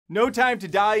No Time to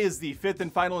Die is the fifth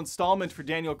and final installment for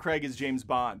Daniel Craig as James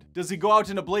Bond. Does he go out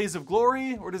in a blaze of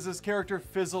glory, or does his character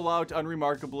fizzle out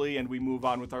unremarkably and we move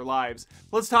on with our lives?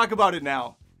 Let's talk about it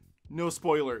now. No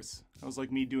spoilers. That was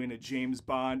like me doing a James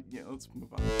Bond. Yeah, let's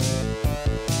move on.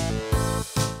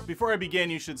 Before I begin,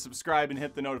 you should subscribe and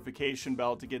hit the notification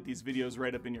bell to get these videos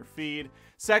right up in your feed.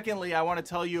 Secondly, I want to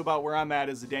tell you about where I'm at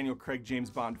as a Daniel Craig James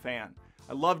Bond fan.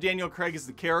 I love Daniel Craig as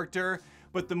the character,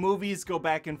 but the movies go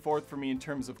back and forth for me in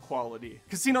terms of quality.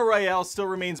 Casino Royale still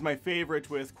remains my favorite,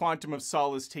 with Quantum of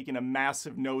Solace taking a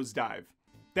massive nosedive.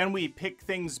 Then we pick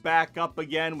things back up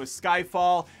again with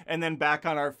Skyfall, and then back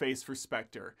on our face for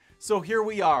Spectre. So here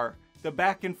we are. The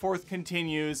back and forth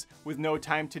continues with No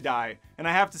Time to Die. And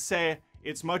I have to say,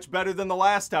 it's much better than the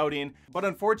last outing, but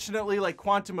unfortunately, like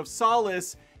Quantum of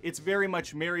Solace, it's very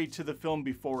much married to the film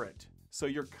before it. So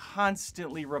you're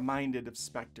constantly reminded of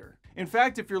Spectre. In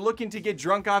fact, if you're looking to get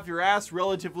drunk off your ass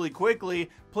relatively quickly,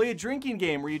 play a drinking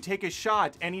game where you take a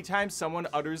shot anytime someone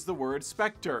utters the word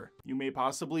Spectre. You may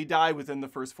possibly die within the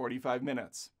first 45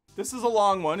 minutes. This is a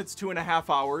long one. It's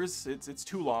 2.5 hours. It's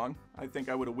too long. I think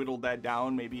I would have whittled that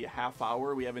down maybe a half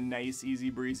hour. We have a nice, easy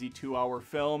breezy 2-hour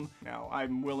film. Now,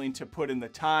 I'm willing to put in the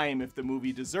time if the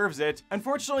movie deserves it.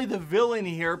 Unfortunately, the villain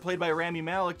here, played by Rami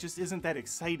Malek, just isn't that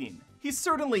exciting. He's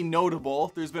certainly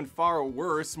notable. There's been far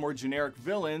worse, more generic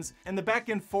villains, and the back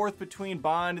and forth between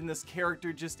Bond and this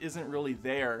character just isn't really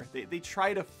there. They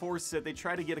try to force it. They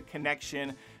try to get a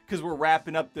connection because we're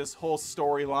wrapping up this whole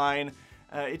storyline.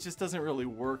 It just doesn't really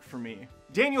work for me.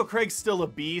 Daniel Craig's still a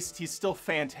beast. He's still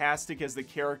fantastic as the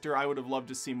character. I would have loved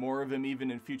to see more of him even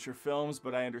in future films,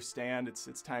 but I understand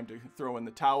it's time to throw in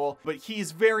the towel. But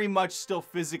he's very much still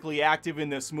physically active in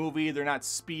this movie. They're not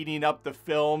speeding up the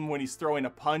film when he's throwing a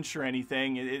punch or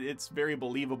anything. It's very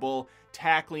believable.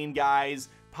 Tackling guys,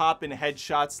 popping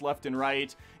headshots left and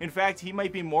right. In fact, he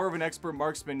might be more of an expert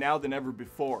marksman now than ever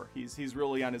before. He's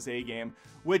really on his A game,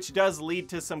 which does lead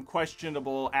to some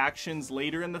questionable actions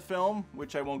later in the film,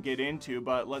 which I won't get into,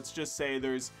 but let's just say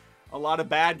there's a lot of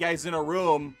bad guys in a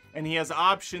room, and he has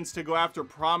options to go after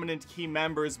prominent key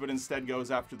members, but instead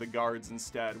goes after the guards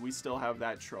instead. We still have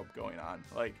that trope going on.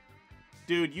 Like,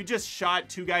 dude, you just shot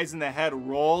 2 guys in the head,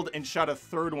 rolled, and shot a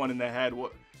 3rd one in the head.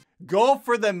 Go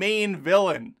for the main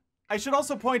villain. I should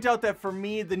also point out that for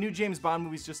me, the new James Bond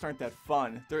movies just aren't that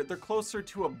fun. They're closer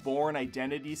to a Bourne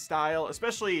Identity style,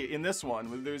 especially in this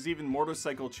one. There's even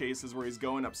motorcycle chases where he's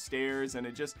going upstairs, and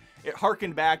it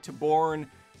harkened back to Bourne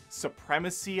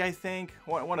Supremacy, I think,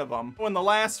 one of them. In the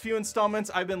last few installments,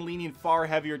 I've been leaning far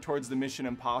heavier towards the Mission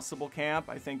Impossible camp.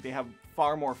 I think they have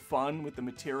far more fun with the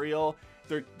material.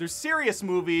 They're serious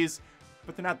movies,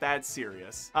 but they're not that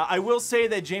serious. I will say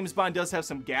that James Bond does have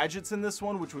some gadgets in this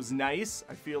one, which was nice.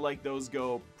 I feel like those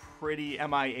go pretty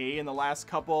MIA in the last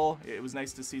couple. It was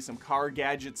nice to see some car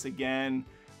gadgets again,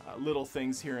 little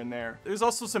things here and there. There's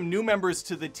also some new members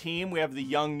to the team. We have the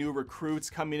young new recruits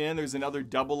coming in. There's another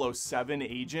 007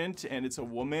 agent, and it's a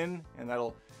woman, and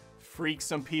that'll freak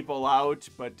some people out,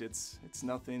 but it's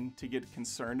nothing to get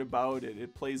concerned about.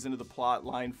 It plays into the plot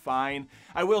line fine.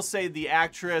 I will say the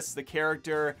actress, the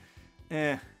character,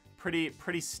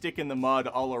 pretty stick in the mud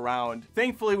all around.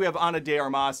 Thankfully, we have Ana de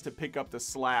Armas to pick up the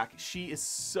slack. She is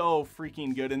so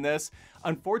freaking good in this.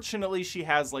 Unfortunately, she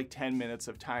has like 10 minutes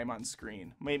of time on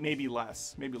screen. Maybe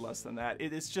less than that.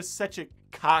 It is just such a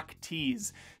cock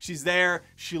tease. She's there,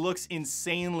 she looks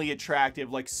insanely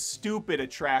attractive, like stupid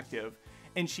attractive,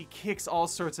 and she kicks all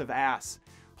sorts of ass.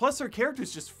 Plus, her character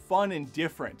is just fun and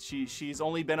different. She's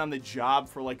only been on the job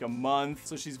for like a month,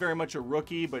 so she's very much a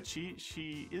rookie, but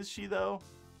is she though?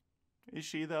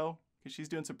 Because she's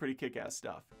doing some pretty kick-ass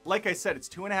stuff. Like I said, it's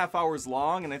 2.5 hours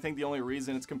long, and I think the only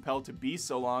reason it's compelled to be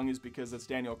so long is because it's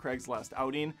Daniel Craig's last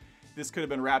outing. This could have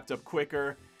been wrapped up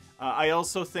quicker. I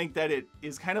also think that it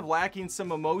is kind of lacking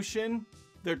some emotion.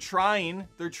 They're trying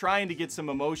to get some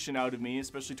emotion out of me,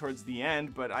 especially towards the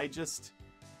end, but I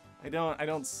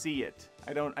don't see it.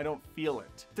 I don't feel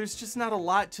it. There's just not a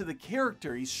lot to the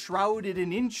character. He's shrouded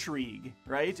in intrigue,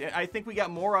 right? I think we got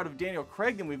more out of Daniel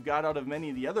Craig than we've got out of many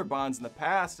of the other Bonds in the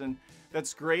past, and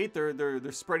that's great.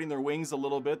 They're spreading their wings a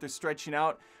little bit. They're stretching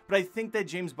out. But I think that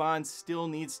James Bond still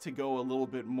needs to go a little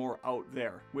bit more out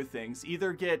there with things.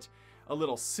 Either get a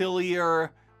little sillier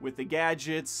with the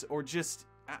gadgets, or just,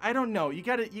 I don't know. You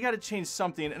gotta change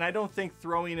something, and I don't think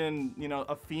throwing in,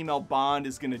 a female Bond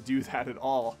is gonna do that at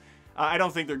all. I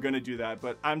don't think they're gonna do that,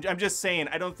 but I'm just saying,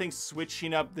 I don't think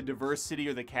switching up the diversity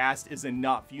or the cast is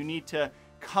enough. You need to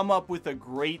come up with a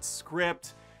great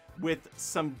script with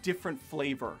some different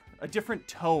flavor, a different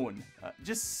tone,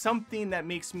 just something that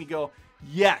makes me go,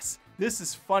 yes, This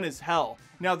is fun as hell.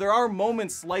 Now, there are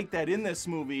moments like that in this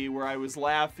movie where I was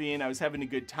laughing, I was having a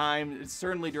good time,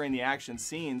 certainly during the action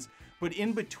scenes, but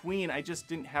in between, I just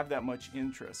didn't have that much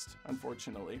interest,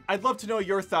 unfortunately. I'd love to know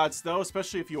your thoughts, though,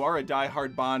 especially if you are a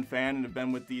die-hard Bond fan and have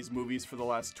been with these movies for the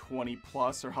last 20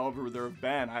 plus, or however there have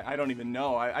been. I don't even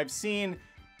know. I've seen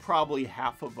probably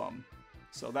half of them.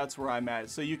 So that's where I'm at.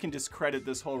 So you can discredit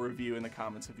this whole review in the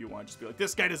comments if you want. Just be like,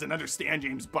 this guy doesn't understand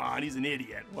James Bond, he's an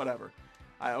idiot, whatever.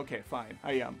 Okay, fine,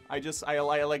 I am. I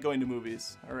like going to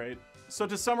movies, all right? So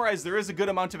to summarize, there is a good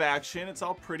amount of action. It's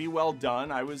all pretty well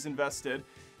done. I was invested.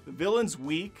 The villain's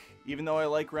weak, even though I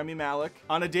like Rami Malek.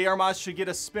 On a Day, Armas should get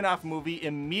a spin-off movie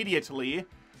immediately.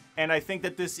 And I think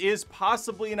that this is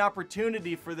possibly an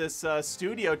opportunity for this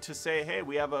studio to say, hey,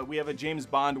 we have a James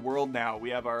Bond world now. We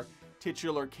have our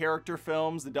titular character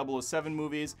films, the 007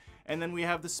 movies, and then we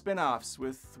have the spin-offs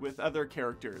with other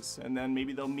characters, and then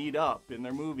maybe they'll meet up in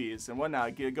their movies and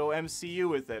whatnot. Go MCU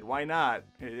with it. Why not?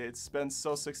 It's been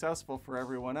so successful for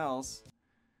everyone else.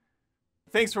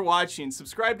 Thanks for watching.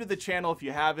 Subscribe to the channel if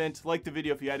you haven't. Like the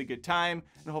video if you had a good time,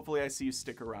 and hopefully I see you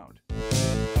stick around.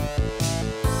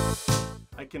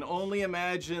 I can only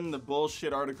imagine the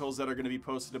bullshit articles that are going to be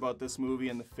posted about this movie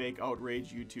and the fake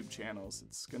outrage YouTube channels.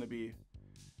 It's going to be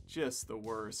just the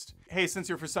worst. Hey, since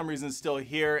you're for some reason still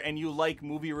here and you like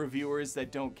movie reviewers that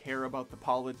don't care about the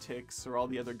politics or all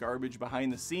the other garbage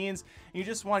behind the scenes, and you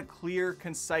just want clear,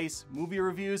 concise movie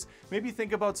reviews, maybe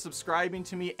think about subscribing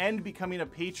to me and becoming a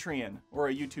Patreon or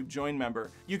a YouTube Join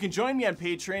member. You can join me on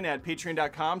Patreon at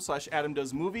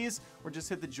patreon.com/AdamDoesMovies, or just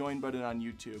hit the join button on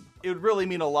YouTube. It would really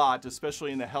mean a lot,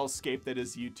 especially in the hellscape that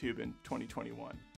is YouTube in 2021.